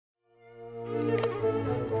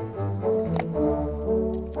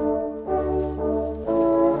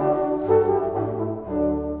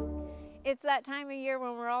that time of year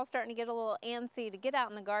when we're all starting to get a little antsy to get out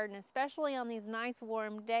in the garden, especially on these nice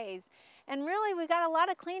warm days. And really, we got a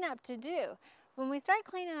lot of cleanup to do. When we start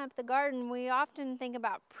cleaning up the garden, we often think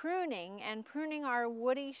about pruning and pruning our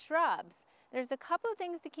woody shrubs. There's a couple of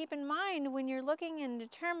things to keep in mind when you're looking and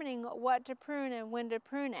determining what to prune and when to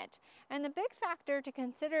prune it. And the big factor to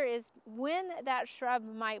consider is when that shrub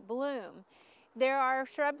might bloom. There are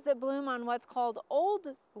shrubs that bloom on what's called old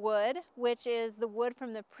wood, which is the wood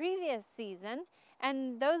from the previous season.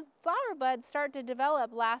 And those flower buds start to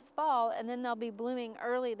develop last fall, and then they'll be blooming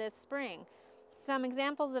early this spring. Some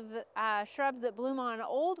examples of shrubs that bloom on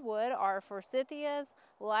old wood are forsythias,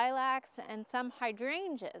 lilacs, and some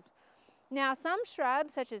hydrangeas. Now, some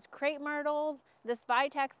shrubs, such as crepe myrtles, this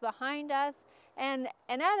vitex behind us, and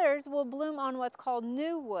others will bloom on what's called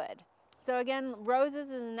new wood. So again,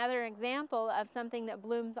 roses is another example of something that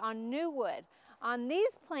blooms on new wood. On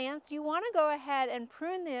these plants, you want to go ahead and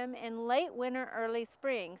prune them in late winter, early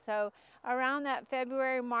spring. So around that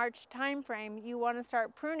February, March time frame, you want to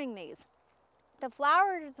start pruning these. The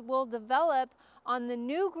flowers will develop on the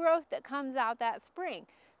new growth that comes out that spring.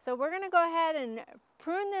 So we're going to go ahead and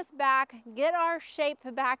prune this back, get our shape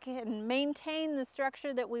back, and maintain the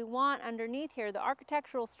structure that we want underneath here, the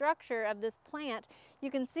architectural structure of this plant. You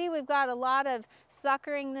can see we've got a lot of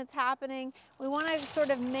suckering that's happening. We want to sort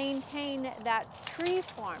of maintain that tree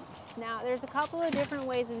form. Now, there's a couple of different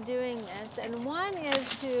ways of doing this, and one is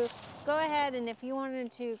to go ahead and if you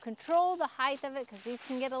wanted to control the height of it, because these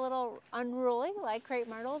can get a little unruly like crepe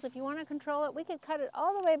myrtles, if you want to control it, we could cut it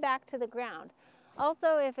all the way back to the ground.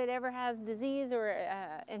 Also, if it ever has disease or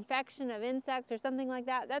infection of insects or something like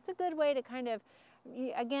that, that's a good way to kind of,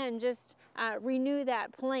 again, just renew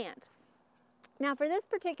that plant. Now for this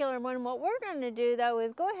particular one, what we're going to do though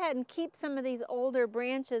is go ahead and keep some of these older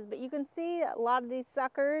branches, but you can see a lot of these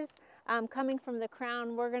suckers coming from the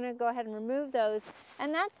crown. We're going to go ahead and remove those,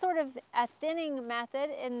 and that's sort of a thinning method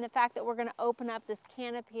in the fact that we're going to open up this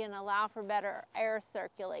canopy and allow for better air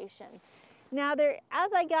circulation. Now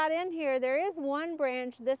as I got in here, there is one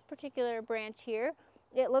branch, this particular branch here.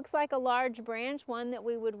 It looks like a large branch, one that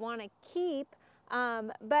we would want to keep,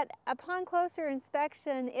 but upon closer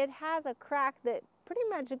inspection, it has a crack that pretty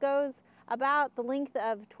much goes about the length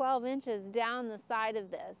of 12 inches down the side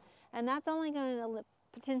of this. And that's only going to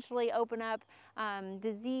potentially open up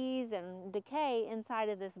disease and decay inside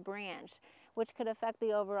of this branch, which could affect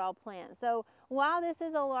the overall plant. So while this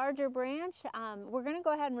is a larger branch, we're going to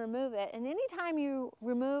go ahead and remove it. And anytime you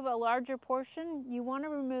remove a larger portion, you want to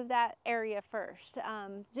remove that area first,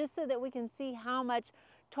 just so that we can see how much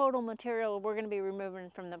total material we're going to be removing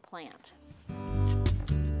from the plant.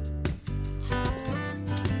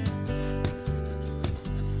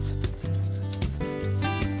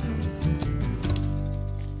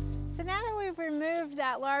 So now that we've removed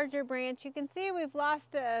that larger branch, you can see we've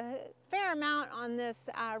lost a fair amount on this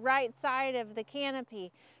right side of the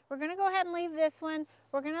canopy. We're going to go ahead and leave this one.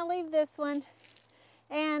 We're going to leave this one.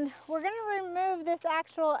 And we're going to remove this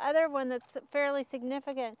actual other one that's fairly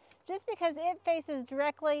significant, just because it faces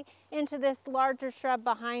directly into this larger shrub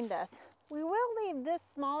behind us. We will leave this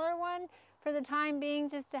smaller one for the time being,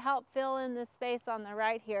 just to help fill in the space on the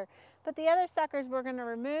right here. But the other suckers we're going to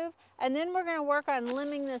remove, and then we're going to work on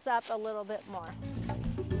limbing this up a little bit more.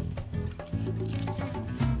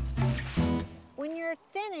 When you're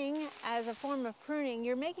thinning as a form of pruning,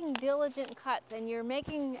 you're making diligent cuts, and you're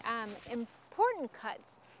making important cuts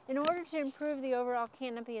in order to improve the overall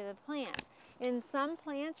canopy of the plant. In some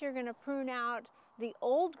plants, you're going to prune out the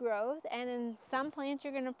old growth, and in some plants,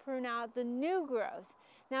 you're going to prune out the new growth.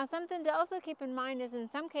 Now, something to also keep in mind is in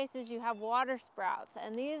some cases you have water sprouts,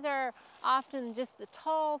 and these are often just the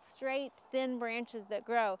tall, straight, thin branches that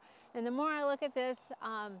grow. And the more I look at this,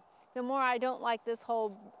 the more I don't like this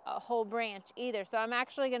whole branch either. So I'm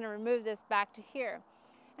actually going to remove this back to here.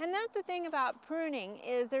 And that's the thing about pruning,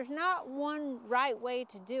 is there's not one right way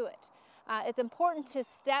to do it. It's important to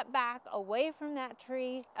step back away from that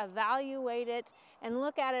tree, evaluate it, and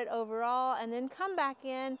look at it overall, and then come back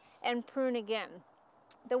in and prune again.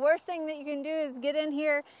 The worst thing that you can do is get in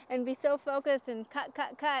here and be so focused and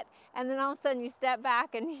cut, and then all of a sudden you step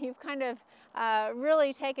back and you've kind of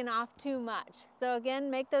really taken off too much. So again,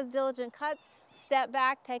 make those diligent cuts, step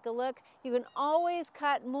back, take a look. You can always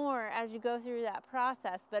cut more as you go through that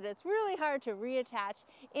process, but it's really hard to reattach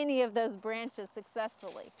any of those branches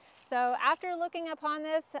successfully. So after looking upon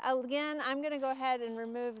this, again, I'm going to go ahead and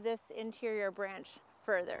remove this interior branch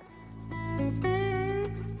further.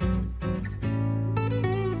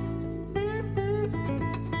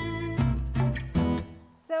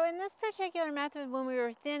 So in this particular method, when we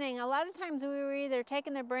were thinning, a lot of times we were either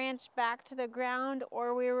taking the branch back to the ground,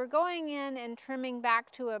 or we were going in and trimming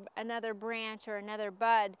back to another branch or another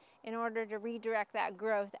bud in order to redirect that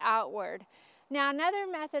growth outward. Now, another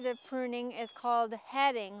method of pruning is called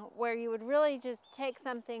heading, where you would really just take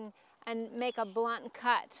something and make a blunt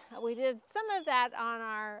cut. We did some of that on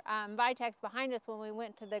our vitex behind us when we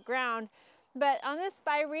went to the ground. But on this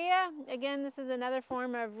spirea, again, this is another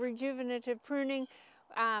form of rejuvenative pruning.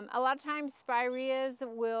 A lot of times spireas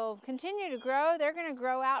will continue to grow. They're going to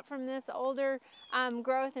grow out from this older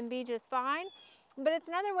growth and be just fine. But it's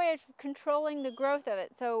another way of controlling the growth of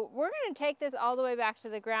it. So we're going to take this all the way back to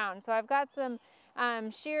the ground. So I've got some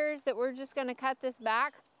shears that we're just going to cut this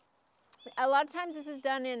back. A lot of times this is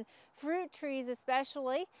done in fruit trees,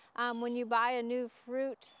 especially when you buy a new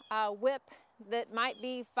fruit whip that might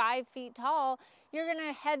be 5 feet tall. You're going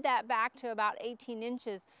to head that back to about 18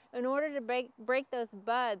 inches in order to break those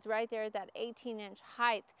buds right there at that 18-inch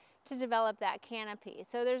height to develop that canopy.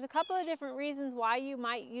 So there's a couple of different reasons why you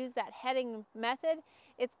might use that heading method.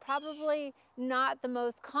 It's probably not the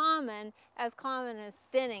most common as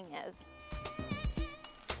thinning is.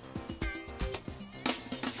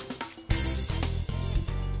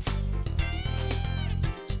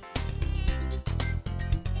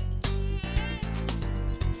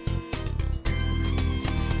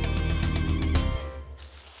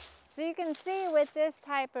 So you can see with this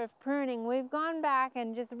type of pruning, we've gone back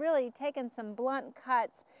and just really taken some blunt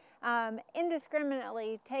cuts,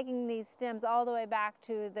 indiscriminately taking these stems all the way back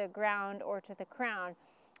to the ground or to the crown.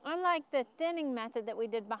 Unlike the thinning method that we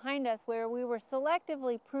did behind us, where we were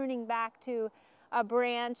selectively pruning back to a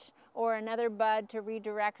branch or another bud to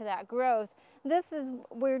redirect that growth,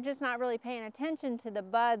 we're just not really paying attention to the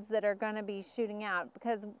buds that are going to be shooting out,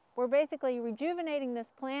 because we're basically rejuvenating this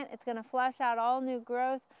plant. It's going to flush out all new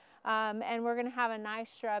growth. And we're going to have a nice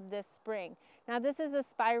shrub this spring. Now, this is a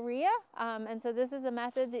spirea, and so this is a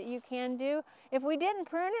method that you can do. If we didn't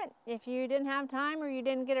prune it, if you didn't have time or you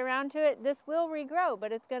didn't get around to it, this will regrow,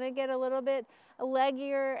 but it's going to get a little bit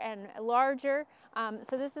leggier and larger.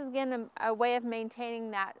 So this is again a way of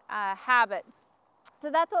maintaining that habit.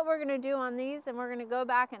 So that's what we're going to do on these, and we're going to go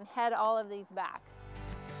back and head all of these back.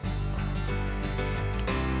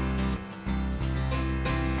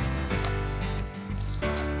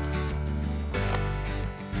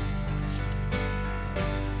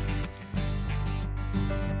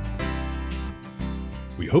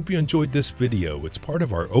 We hope you enjoyed this video. It's part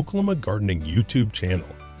of our Oklahoma Gardening YouTube channel.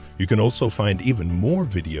 You can also find even more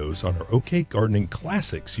videos on our OK Gardening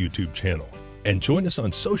Classics YouTube channel. And join us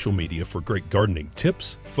on social media for great gardening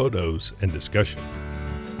tips, photos, and discussion.